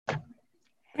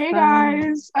Hey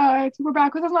guys, we're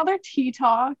back with another tea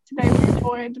talk. Today we're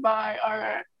joined by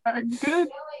our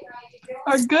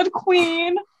good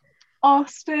queen,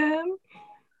 Austin.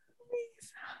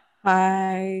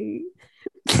 Hi.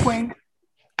 Wink.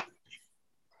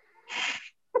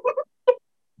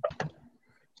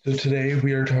 So today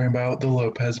we are talking about the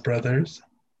Lopez brothers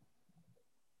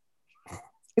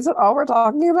Is it all we're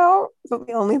talking about? Is that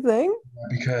the only thing?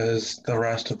 because the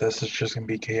rest of this is just going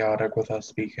to be chaotic with us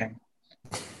speaking.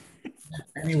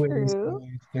 Anyways, True.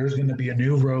 there's going to be a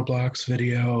new Roblox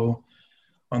video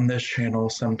on this channel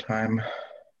sometime.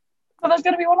 So there's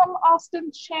gonna be one on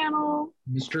Austin's channel.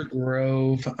 Mr.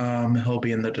 Grove, he'll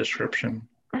be in the description.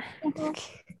 Mhm.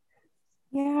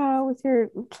 Yeah, with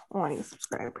your 20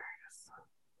 subscribers.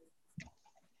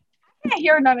 I can't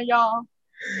hear none of y'all.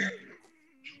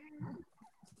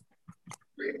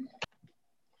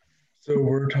 So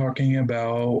we're talking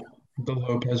about the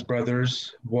Lopez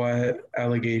brothers, what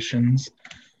allegations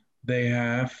they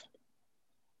have.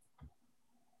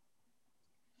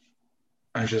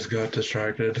 I just got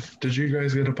distracted. Did you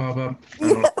guys get a pop-up?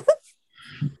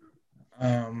 I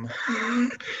don't know.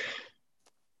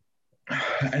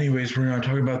 Anyways, we're gonna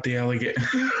talk about the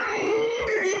allegation.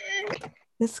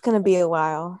 This is gonna be a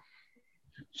while.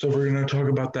 So we're gonna talk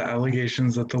about the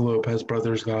allegations that the Lopez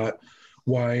brothers got,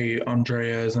 why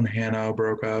Andreas and Hannah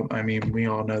broke up. I mean, we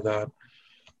all know that.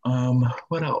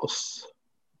 What else?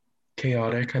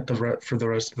 Chaotic at for the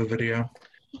rest of the video.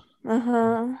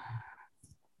 Uh-huh.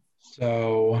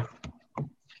 So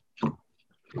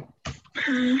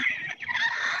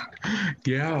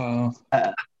yeah.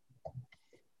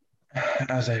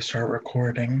 As I start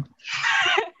recording.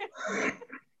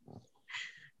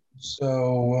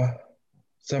 So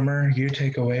Summer, you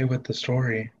take away with the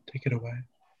story. Take it away.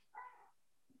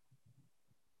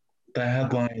 The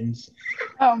headlines.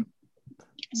 Why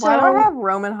do I have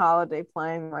Roman Holiday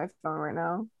playing on my phone right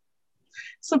now?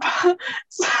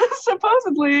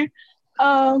 Supposedly,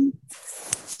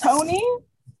 Tony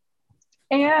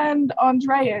and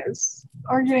Andreas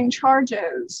are getting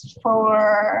charges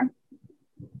for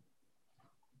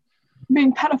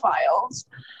being pedophiles.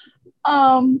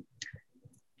 Talking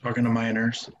to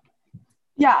minors.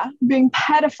 Yeah, being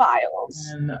pedophiles.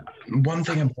 And one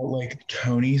thing about like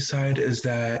Tony's side is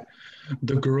that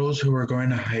the girls who were going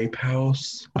to Hype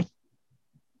House,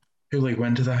 who like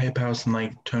went to the Hype House and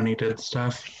like Tony did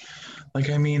stuff, like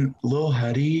I mean, Lil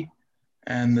Huddy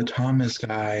and the Thomas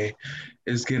guy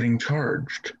is getting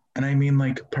charged. And I mean,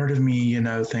 like part of me,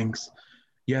 thinks,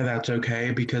 yeah, that's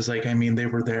okay because like I mean, they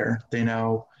were there. They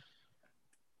know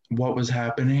what was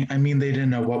happening. I mean, they didn't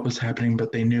know what was happening,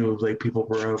 but they knew like people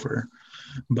were over.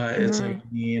 But it's like, I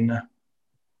mean,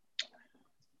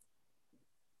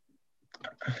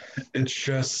 it's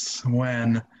just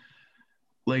when,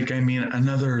 like, I mean,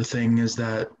 another thing is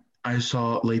that I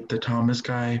saw like the Thomas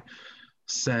guy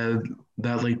said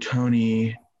that like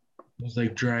Tony was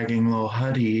like dragging Lil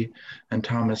Huddy and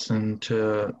Thomas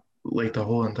into like the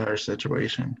whole entire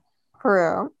situation. For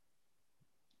real.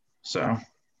 So,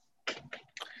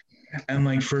 and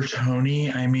like for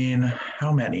Tony, I mean,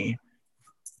 how many?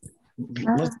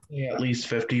 Let's say at least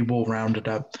 50, we'll round it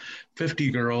up. 50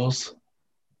 girls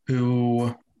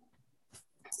who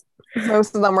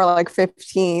most of them were like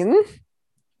 15.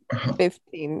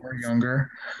 15. Or younger.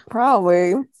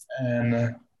 Probably.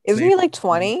 And isn't he like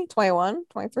 20, 21,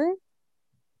 23?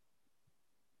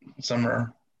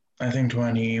 Summer, I think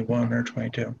 21 or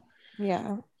 22.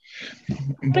 Yeah.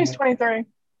 At least 23.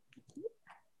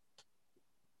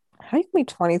 How you can be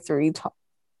 23?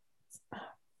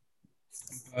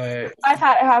 But I've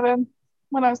had it happen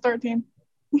when I was 13.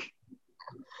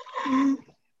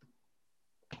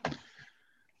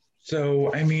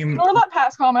 So, I mean, Ignore that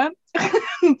past comment.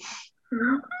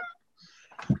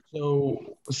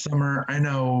 So, Summer, I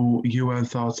know you have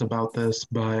thoughts about this,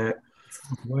 but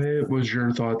what was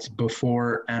your thoughts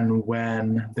before and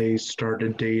when they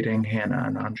started dating Hannah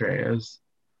and Andreas?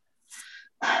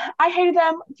 I hated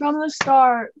them from the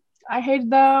start. I hated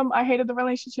them. I hated the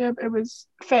relationship. It was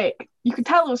fake. You could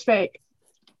tell it was fake,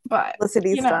 but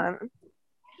Felicity's done.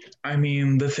 I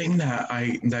mean, the thing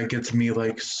that gets me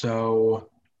like so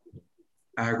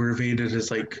aggravated is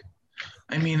like,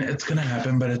 I mean, it's gonna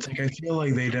happen, but it's like I feel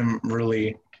like they didn't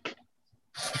really.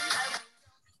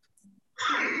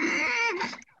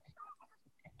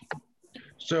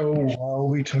 So while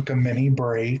we took a mini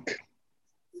break,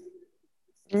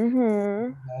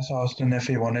 asked Austin if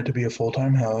he wanted to be a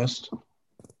full-time host.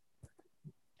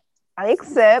 I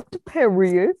accept,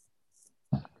 period.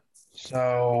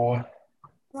 So. Oh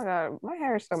my God, my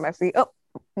hair is so messy. Oh,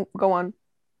 go on.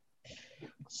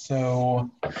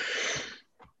 So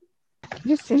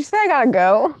Did you say I gotta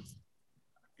go?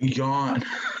 Yawn.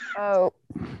 Oh.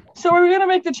 So are we gonna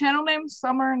make the channel name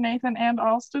Summer, Nathan, and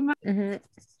Austin? Mm-hmm.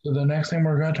 So the next thing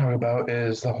we're going to talk about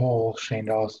is the whole Shane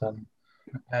Dawson.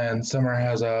 And Summer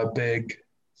has a big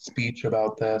speech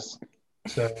about this.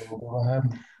 So go ahead.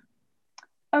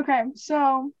 Okay,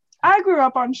 so I grew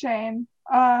up on Shane.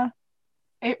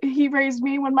 He raised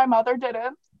me when my mother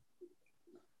didn't.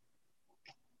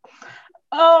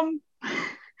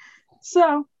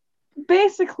 So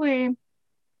basically,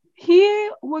 he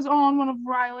was on one of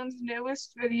Ryland's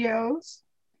newest videos,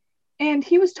 and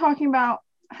he was talking about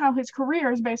how his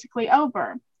career is basically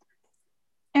over.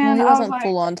 Well, And he I was wasn't like,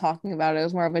 full on talking about it. It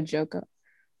was more of a joke.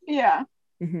 yeah.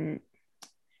 Mm-hmm.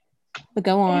 But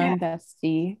go on,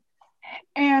 bestie.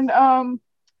 And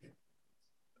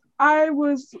I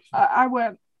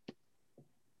went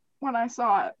when I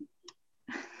saw it.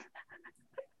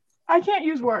 I can't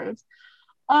use words.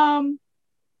 So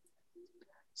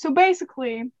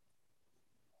basically,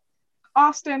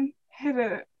 Austin hit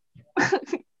it.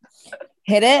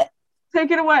 Hit it?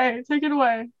 Take it away. Take it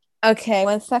away. Okay,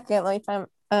 1 second. Let me find.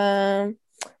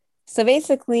 So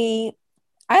basically,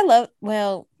 when I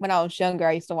was younger,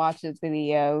 I used to watch his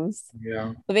videos.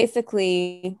 Yeah. So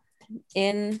basically,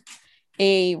 in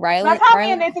a Ryland. That's how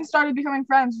me and Nathan started becoming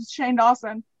friends with Shane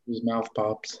Dawson. His mouth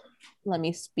pops. Let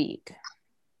me speak.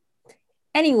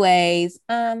 Anyways,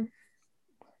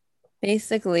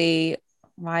 basically,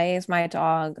 why is my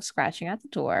dog scratching at the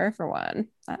door for one?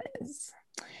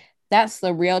 That's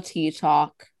the real tea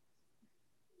talk.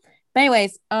 But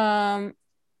anyways,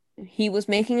 he was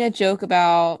making a joke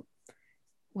about,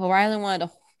 well, Ryland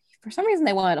for some reason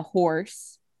they wanted a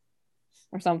horse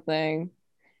or something.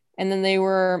 And then they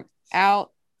were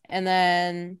out, and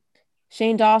then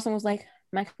Shane Dawson was like,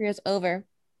 my career's over.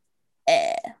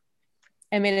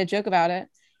 And made a joke about it.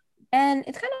 And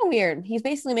it's kind of weird. He's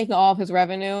basically making all of his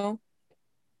revenue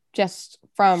just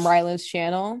from Ryland's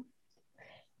channel.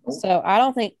 So I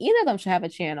don't think either of them should have a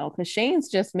channel because Shane's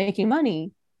just making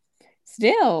money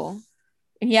still.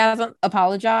 And he hasn't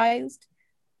apologized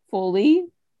fully.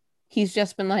 He's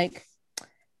just been like,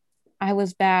 I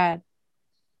was bad.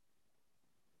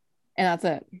 And that's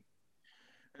it.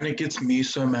 And it gets me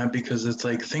so mad because it's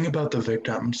like, think about the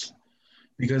victims.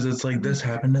 Because it's like this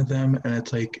happened to them, and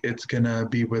it's like it's gonna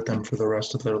be with them for the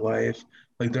rest of their life.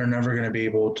 Like they're never gonna be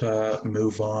able to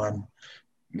move on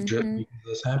just because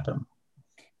this happened.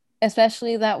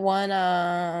 Especially that one,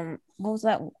 what was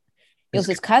that? It was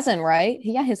his cousin, right?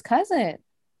 Yeah, his cousin.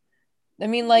 I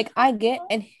mean, like, I get,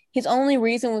 and his only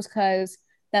reason was because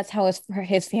that's how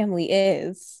his family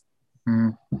is.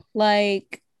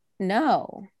 Like,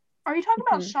 no. Are you talking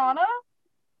about Shauna?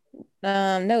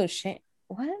 No, Shane.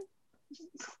 What?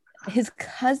 His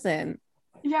cousin.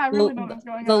 Yeah, I really don't know what's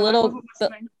going on.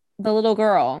 The little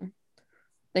girl.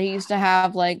 They used to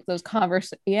have like those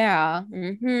conversations. Yeah.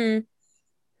 Mm-hmm.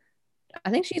 I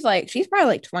think she's probably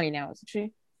like 20 now, isn't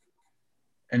she?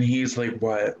 And he's like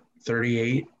what,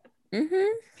 38? Mm-hmm.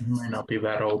 He might not be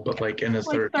that old, but like in his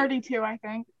 30s. 32, I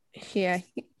think. Yeah.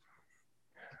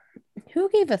 Who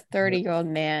gave a 30-year-old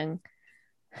man?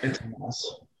 It's a mess.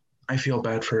 I feel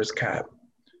bad for his cat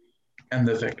and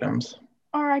the victims.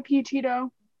 R.I.P. Cheeto.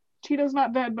 Cheeto's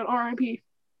not dead, but R.I.P.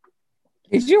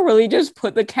 Did you really just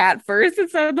put the cat first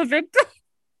instead of the victim?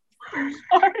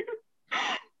 Sorry.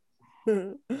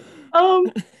 All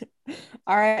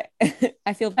right.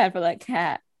 I feel bad for that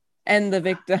cat and the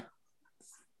victim.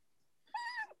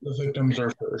 The victims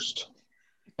are first,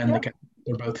 and the cat,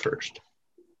 they're both first.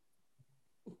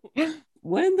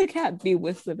 Wouldn't the cat be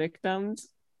with the victims?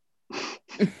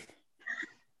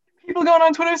 People going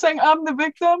on Twitter saying I'm the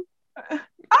victim. Saying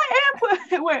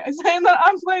that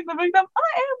I'm playing the victim.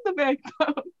 I am the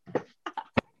victim.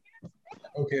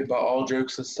 Okay, but all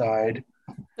jokes aside,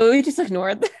 so we just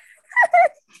ignored that.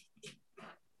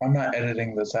 I'm not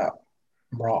editing this out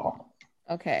raw.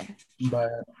 Okay.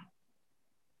 But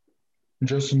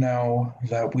just know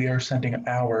that we are sending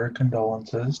our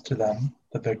condolences to them,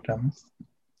 the victims.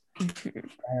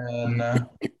 And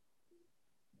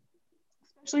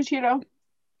especially Cheeto.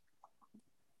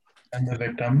 And the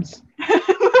victims.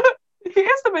 He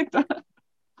is the victim.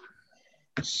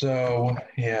 So,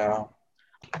 yeah.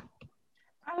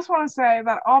 I just want to say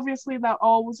that obviously that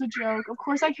all was a joke. Of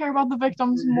course I care about the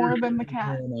victims more than the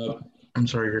cat. I'm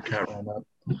sorry, your cat ran up.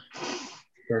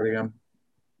 Start again.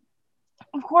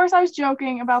 Of course I was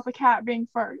joking about the cat being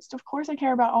first. Of course I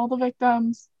care about all the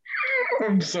victims.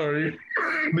 I'm sorry.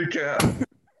 The cat.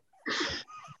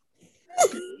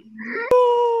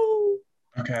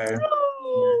 Okay.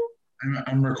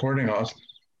 I'm recording us.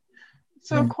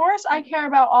 So of course I care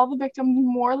about all the victims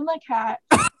more than the cat.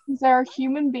 They're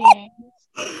human beings.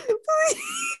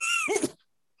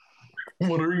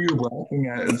 What are you laughing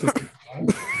at? It's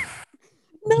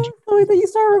No, wait till you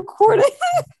start recording.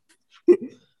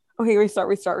 Okay, restart.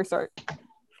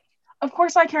 Of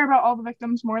course, I care about all the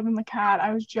victims more than the cat.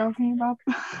 I was joking about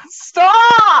that.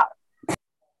 Stop!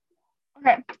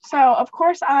 Okay, so of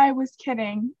course I was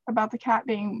kidding about the cat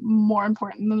being more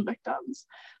important than the victims.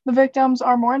 The victims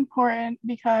are more important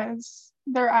because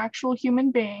they're actual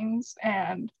human beings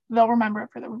and they'll remember it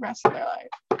for the rest of their life.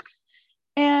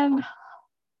 And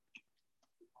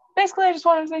basically, I just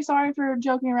wanted to say sorry for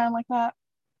joking around like that.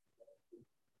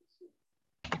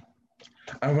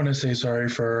 I want to say sorry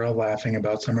for laughing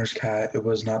about Summer's cat. It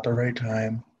was not the right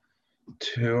time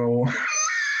to.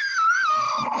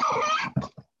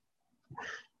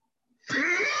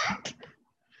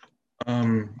 I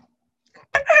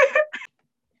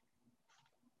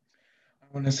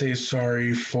want to say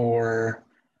sorry for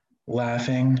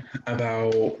laughing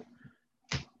about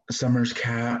Summer's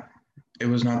cat. It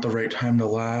was not the right time to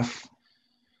laugh.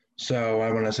 So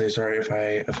I want to say sorry if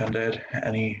I offended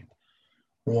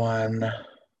anyone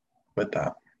with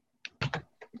that.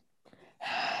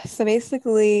 So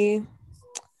basically,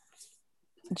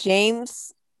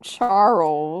 James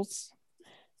Charles,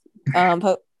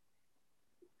 not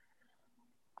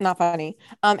funny.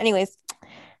 Anyways,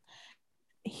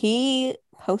 he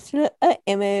posted an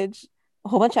image, a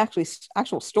whole bunch of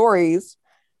actual stories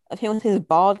of him with his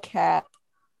bald cat.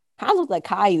 Kind of looked like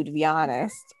Caillou, to be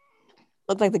honest.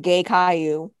 Looked like the gay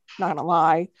Caillou. Not gonna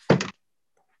lie.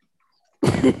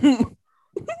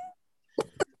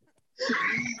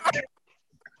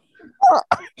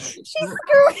 She's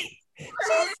scurried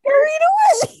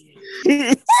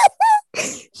away.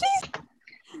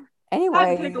 Anyway. I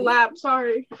had to take a lap,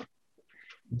 sorry.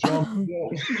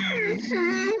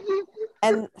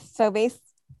 And so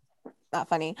not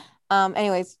funny.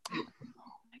 Anyways. Oh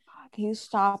my god, can you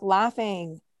stop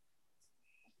laughing?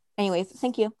 Anyways,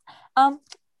 thank you.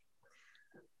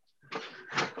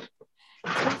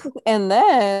 And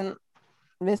then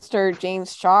Mr.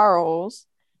 James Charles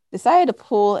decided to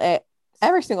pull at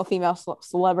every single female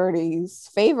celebrity's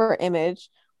favorite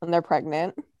image when they're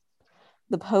pregnant,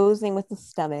 the posing with the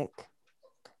stomach.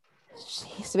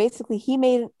 So basically, he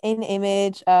made an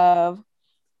image of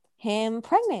him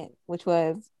pregnant, which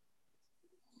was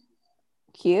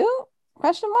cute?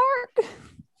 Question mark?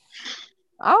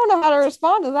 I don't know how to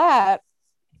respond to that.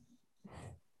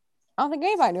 I don't think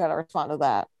anybody knew how to respond to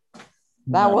that.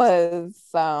 That was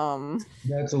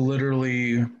That's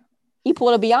literally. He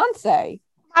pulled a Beyonce.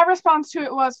 My response to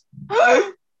it was.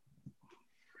 My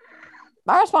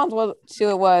response to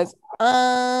it was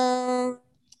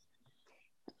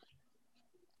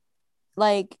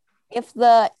like if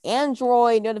the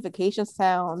Android notification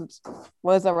sound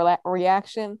was a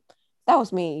reaction, that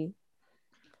was me.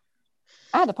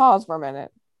 I had to pause for a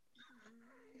minute.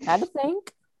 I had to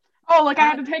think. Oh, like I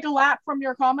had to take a lap from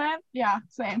your comment? Yeah,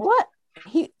 same. What?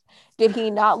 Did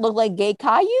he not look like gay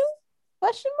Caillou?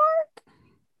 Question mark.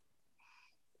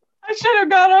 I should have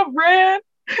got up, ran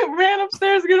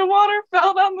upstairs to get a water,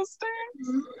 fell down the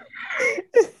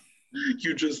stairs.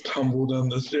 You just tumbled down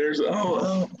the stairs.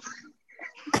 Oh.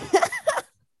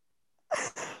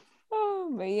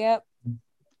 Oh, but yep.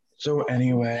 So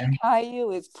anyway,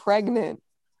 Caillou is pregnant.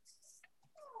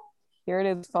 Here it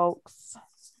is, folks.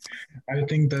 I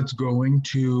think that's going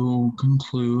to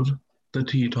conclude the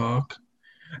tea talk.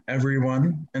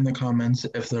 Everyone in the comments,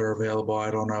 if they're available,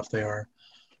 I don't know if they are.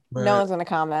 But no one's gonna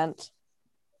comment.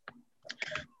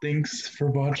 Thanks for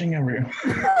watching, everyone.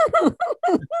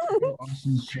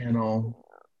 Austin's channel.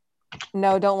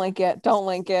 No, don't link it. Don't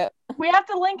link it. We have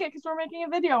to link it because we're making a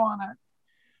video on it.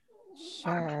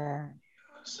 Sure.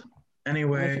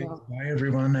 Anyway, bye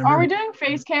everyone. Are we doing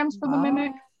face cams for the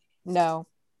Mimic? No.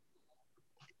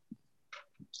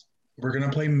 We're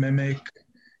gonna play Mimic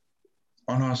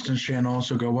on Austin's channel,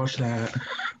 so go watch that.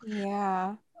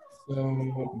 Yeah.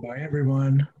 So bye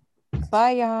everyone.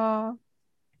 Bye y'all.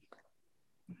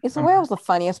 Is the way I was the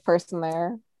funniest person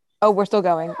there? Oh, we're still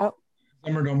going. Oh.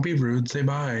 Summer, don't be rude. Say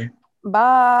bye.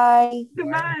 Bye.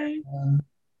 Goodbye.